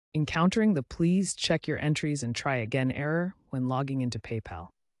Encountering the "Please check your entries and try again" error when logging into PayPal.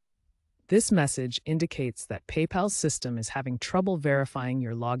 This message indicates that PayPal's system is having trouble verifying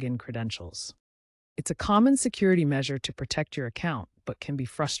your login credentials. It's a common security measure to protect your account, but can be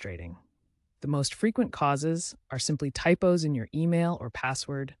frustrating. The most frequent causes are simply typos in your email or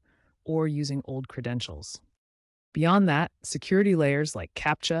password, or using old credentials. Beyond that, security layers like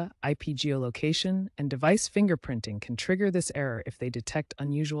CAPTCHA, IP geolocation, and device fingerprinting can trigger this error if they detect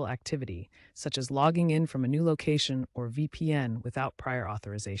unusual activity, such as logging in from a new location or VPN without prior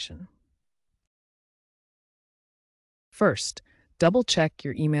authorization. First, double check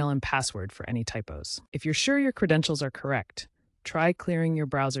your email and password for any typos. If you're sure your credentials are correct, try clearing your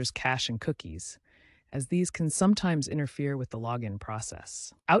browser's cache and cookies, as these can sometimes interfere with the login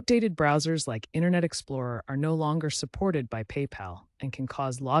process. Outdated browsers like Internet Explorer are no longer supported by PayPal and can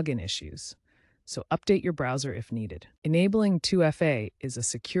cause login issues, so update your browser if needed. Enabling 2FA is a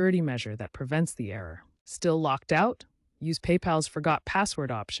security measure that prevents the error. Still locked out? Use PayPal's Forgot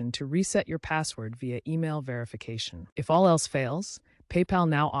Password option to reset your password via email verification. If all else fails, PayPal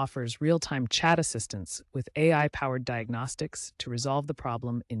now offers real-time chat assistance with AI-powered diagnostics to resolve the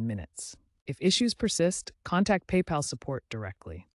problem in minutes. If issues persist, contact PayPal support directly.